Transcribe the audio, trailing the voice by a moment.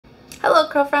Hello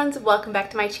curl friends, welcome back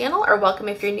to my channel, or welcome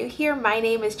if you're new here. My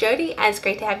name is Jody and it's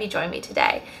great to have you join me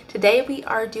today. Today we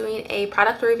are doing a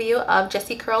product review of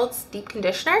Jessicurl's Deep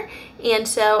Conditioner, and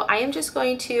so I am just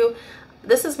going to,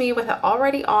 this is me with it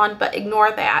already on, but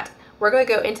ignore that. We're going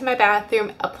to go into my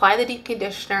bathroom, apply the deep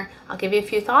conditioner, I'll give you a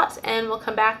few thoughts, and we'll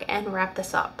come back and wrap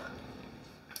this up.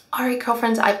 Alright curl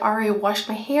friends, I've already washed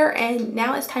my hair and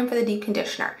now it's time for the deep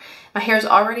conditioner. My hair is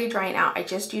already drying out. I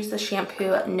just used the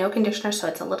shampoo, no conditioner, so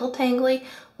it's a little tangly.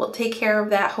 We'll take care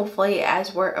of that hopefully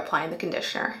as we're applying the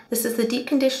conditioner. This is the deep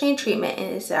conditioning treatment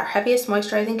and it is our heaviest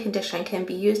moisturizing conditioner and can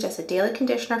be used as a daily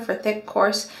conditioner for thick,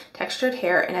 coarse, textured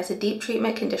hair and as a deep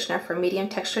treatment conditioner for medium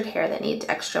textured hair that needs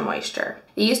extra moisture.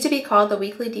 It used to be called the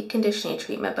weekly deep conditioning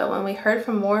treatment, but when we heard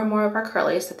from more and more of our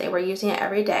curlies that they were using it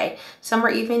every day, some were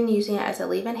even using it as a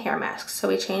leave-in hair mask, so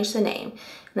we changed the name.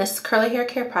 And this curly hair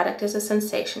care product is a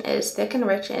sensation. It is thick and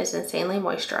rich and is insanely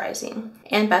moisturizing.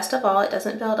 And best of all, it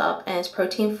doesn't build up and is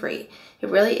protein free. It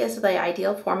really is the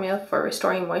ideal formula for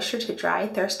restoring moisture to dry,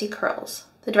 thirsty curls.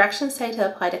 The directions say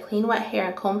to apply to clean wet hair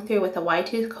and comb through with a wide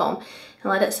tooth comb and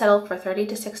let it settle for 30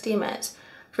 to 60 minutes.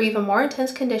 For even more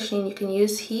intense conditioning, you can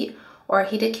use heat or a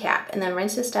heated cap and then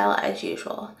rinse and style as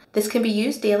usual. This can be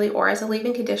used daily or as a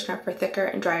leave-in conditioner for thicker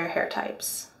and drier hair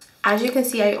types. As you can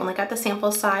see, I only got the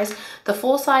sample size. The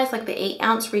full size, like the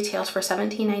 8-ounce, retails for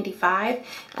 $17.95,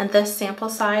 and this sample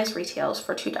size retails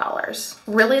for $2.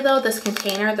 Really though, this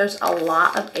container, there's a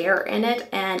lot of air in it,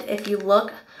 and if you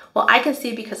look, well, I can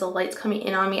see because the light's coming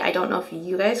in on me. I don't know if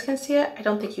you guys can see it. I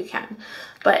don't think you can,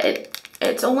 but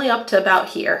it's only up to about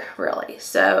here, really.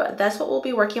 So that's what we'll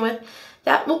be working with.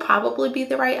 That will probably be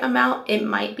the right amount. It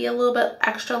might be a little bit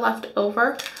extra left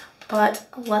over, but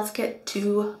let's get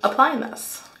to applying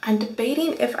this. I'm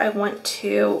debating if I want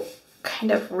to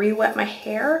kind of re-wet my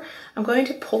hair. I'm going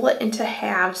to pull it into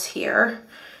halves here,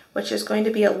 which is going to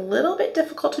be a little bit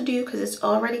difficult to do because it's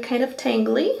already kind of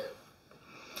tangly.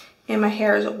 And my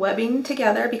hair is webbing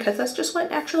together because that's just what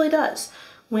it naturally does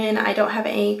when I don't have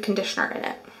any conditioner in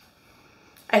it.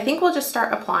 I think we'll just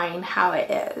start applying how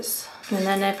it is. And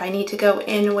then if I need to go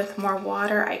in with more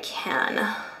water, I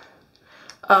can.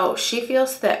 Oh, she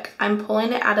feels thick. I'm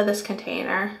pulling it out of this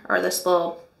container or this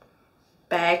little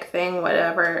bag thing,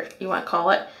 whatever you want to call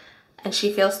it, and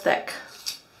she feels thick.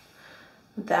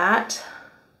 That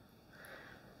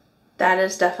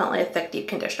is definitely a thick deep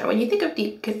conditioner. When you think of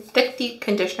thick deep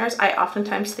conditioners, I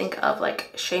oftentimes think of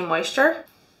like Shea Moisture.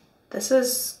 This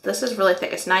is really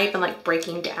thick. It's not even like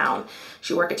breaking down.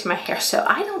 She worked it to my hair, so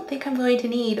I don't think I'm going to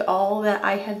need all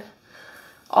that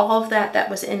all of that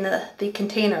was in the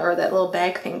container or that little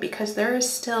bag thing, because there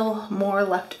is still more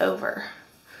left over.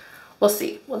 We'll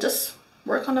see. We'll just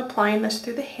work on applying this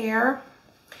through the hair.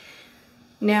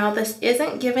 Now this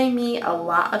isn't giving me a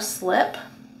lot of slip.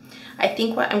 I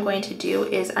think what I'm going to do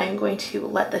is I'm going to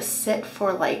let this sit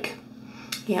for like,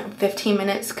 15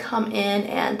 minutes, come in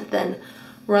and then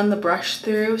run the brush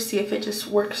through, see if it just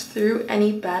works through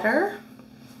any better.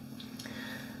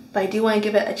 But I do want to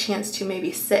give it a chance to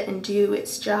maybe sit and do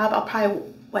its job. I'll probably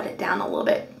wet it down a little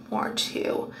bit more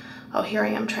too. Oh, here I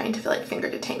am trying to like finger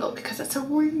detangle because it's a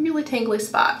really tangly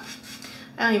spot.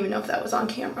 I don't even know if that was on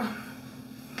camera.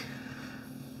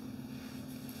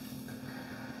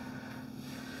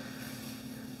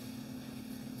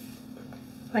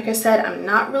 Like I said, I'm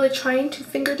not really trying to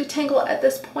finger detangle at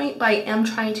this point, but I am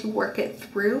trying to work it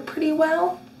through pretty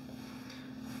well.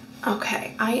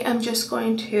 Okay, I am just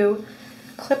going to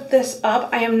clip this up.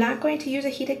 I am not going to use a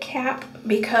heated cap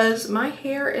because my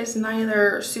hair is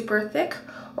neither super thick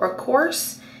or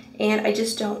coarse, and I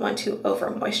just don't want to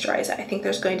over moisturize it. I think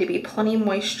there's going to be plenty of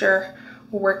moisture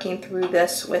working through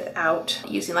this without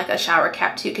using like a shower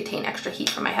cap to contain extra heat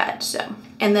for my head. So,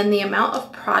 and then the amount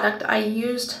of product I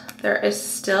used, there is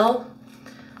still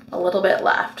a little bit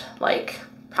left, like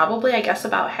probably I guess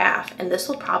about half, and this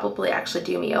will probably actually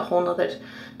do me a whole nother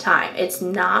time. It's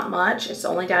not much, it's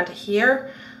only down to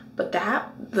here, but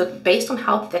based on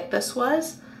how thick this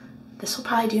was, this will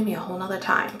probably do me a whole nother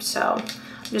time. So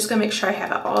I'm just gonna make sure I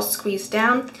have it all squeezed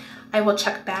down. I will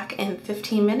check back in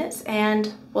 15 minutes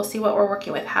and we'll see what we're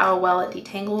working with, how well it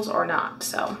detangles or not.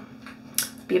 So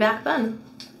be back then.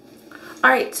 All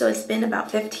right, so it's been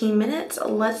about 15 minutes.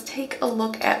 Let's take a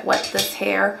look at what this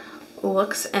hair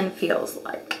looks and feels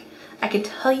like. I can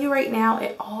tell you right now,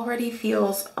 it already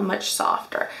feels much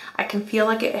softer. I can feel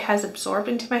like it has absorbed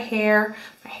into my hair.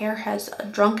 My hair has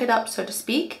drunk it up, so to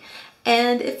speak,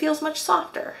 and it feels much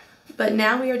softer. But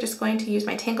now we are just going to use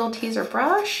my Tangle Teaser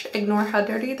brush, ignore how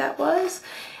dirty that was,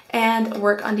 and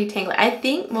work on detangling. I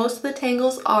think most of the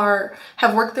tangles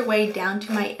have worked their way down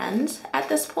to my ends at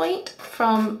this point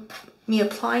from me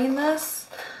applying this.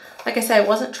 Like I said, I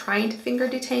wasn't trying to finger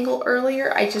detangle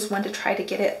earlier. I just wanted to try to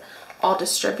get it all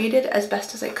distributed as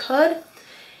best as I could.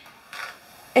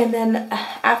 And then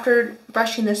after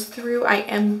brushing this through, I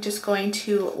am just going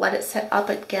to let it set up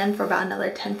again for about another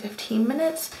 10-15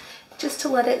 minutes, just to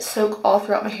let it soak all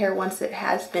throughout my hair once it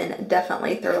has been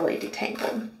definitely thoroughly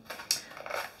detangled.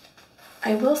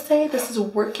 I will say this is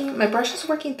working, my brush is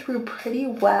working through pretty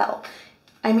well.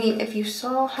 I mean, if you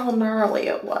saw how gnarly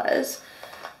it was,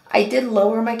 I did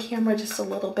lower my camera just a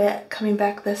little bit coming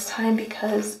back this time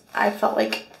because I felt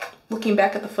like looking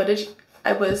back at the footage,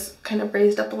 I was kind of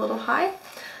raised up a little high.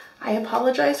 I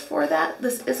apologize for that.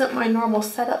 This isn't my normal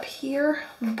setup here,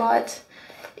 but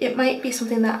it might be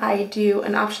something that I do,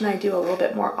 an option I do a little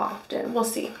bit more often. We'll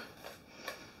see.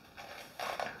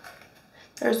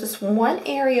 There's this one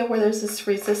area where there's this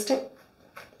resistant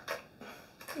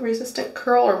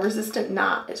curl, or resistant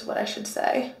knot is what I should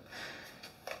say.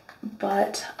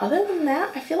 But other than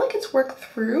that, I feel like it's worked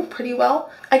through pretty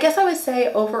well. I guess I would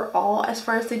say overall, as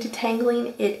far as the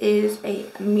detangling, it is a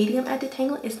medium at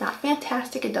detangling. It's not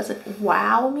fantastic. It doesn't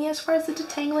wow me as far as the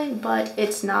detangling, but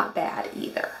it's not bad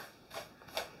either.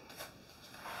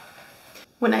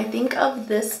 When I think of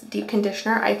this deep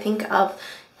conditioner, I think of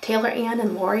Taylor Ann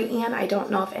and Lori Ann. I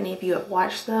don't know if any of you have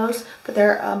watched those, but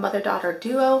they're a mother-daughter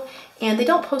duo, and they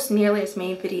don't post nearly as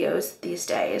many videos these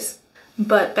days.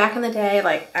 But back in the day,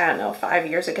 like, I don't know, 5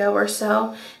 years ago or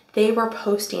so, they were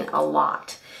posting a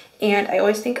lot. And I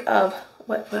always think of,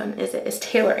 what one is it? It's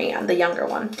Taylor Ann, the younger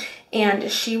one. And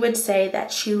she would say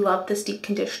that she loved this deep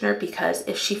conditioner because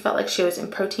if she felt like she was in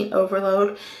protein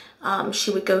overload, she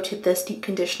would go to this deep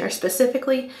conditioner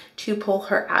specifically to pull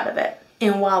her out of it.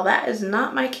 And while that is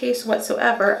not my case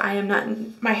whatsoever, I am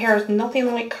not, my hair is nothing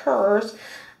like hers.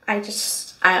 I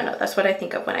don't know, that's what I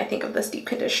think of when I think of this deep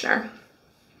conditioner.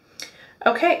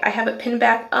 Okay, I have it pinned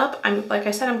back up. Like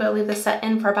I said, I'm gonna leave this set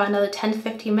in for about another 10 to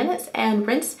 15 minutes and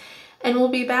rinse, and we'll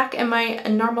be back in my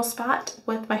normal spot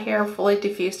with my hair fully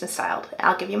diffused and styled.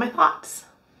 I'll give you my thoughts.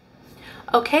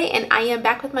 Okay, and I am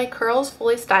back with my curls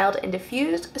fully styled and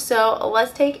diffused. So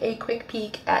let's take a quick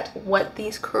peek at what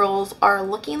these curls are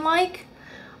looking like,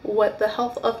 what the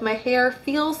health of my hair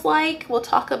feels like. We'll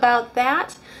talk about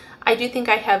that. I do think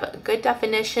I have good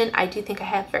definition. I do think I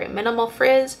have very minimal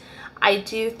frizz. I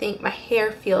do think my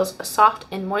hair feels soft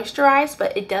and moisturized,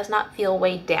 but it does not feel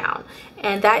weighed down.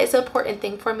 And that is an important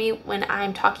thing for me when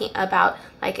I'm talking about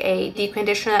like a deep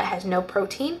conditioner that has no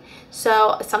protein.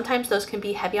 So sometimes those can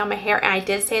be heavy on my hair, and I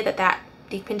did say that that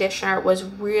deep conditioner was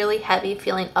really heavy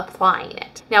feeling applying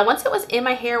it. Now, once it was in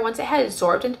my hair, once it had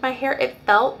absorbed into my hair, it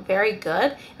felt very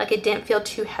good. Like it didn't feel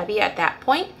too heavy at that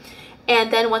point.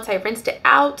 And then once I rinsed it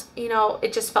out, you know,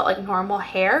 it just felt like normal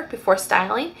hair before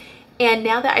styling. And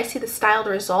now that I see the styled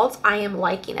results, I am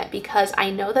liking it because I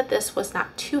know that this was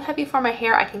not too heavy for my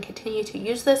hair. I can continue to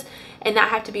use this and not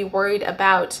have to be worried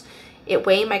about it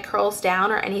weighing my curls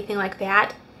down or anything like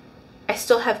that. I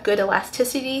still have good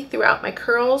elasticity throughout my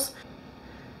curls,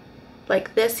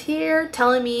 like this here,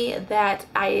 telling me that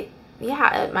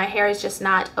my hair is just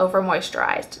not over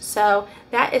moisturized. So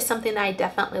that is something that I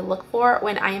definitely look for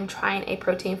when I am trying a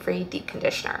protein-free deep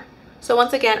conditioner. So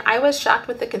once again, I was shocked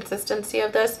with the consistency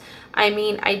of this. I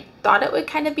mean, I thought it would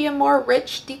kind of be a more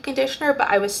rich deep conditioner, but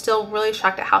I was still really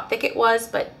shocked at how thick it was,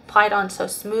 but applied on so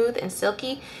smooth and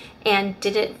silky and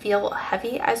didn't feel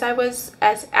heavy as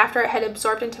after it had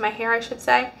absorbed into my hair, I should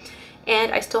say.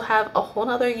 And I still have a whole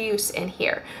nother use in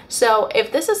here. So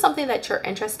if this is something that you're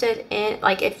interested in,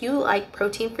 like if you like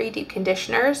protein-free deep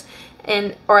conditioners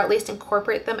or at least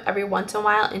incorporate them every once in a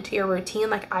while into your routine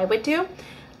like I would do,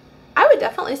 I would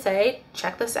definitely say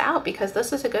check this out because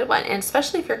this is a good one. And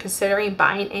especially if you're considering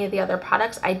buying any of the other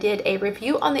products, I did a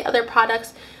review on the other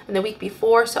products in the week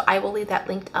before, so I will leave that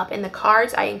linked up in the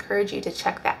cards. I encourage you to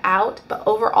check that out. But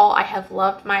overall, I have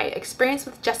loved my experience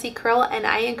with Jessicurl, and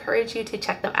I encourage you to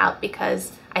check them out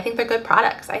because I think they're good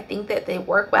products. I think that they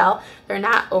work well. They're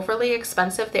not overly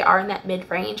expensive. They are in that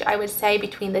mid-range, I would say,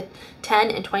 between the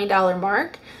 $10 and $20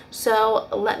 mark. So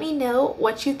let me know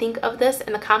what you think of this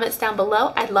in the comments down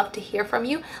below. I'd love to hear from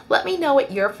you. Let me know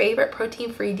what your favorite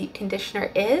protein-free deep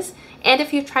conditioner is and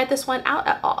if you've tried this one out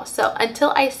at all. So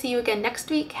until I see you again next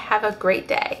week, have a great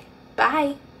day.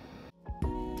 Bye.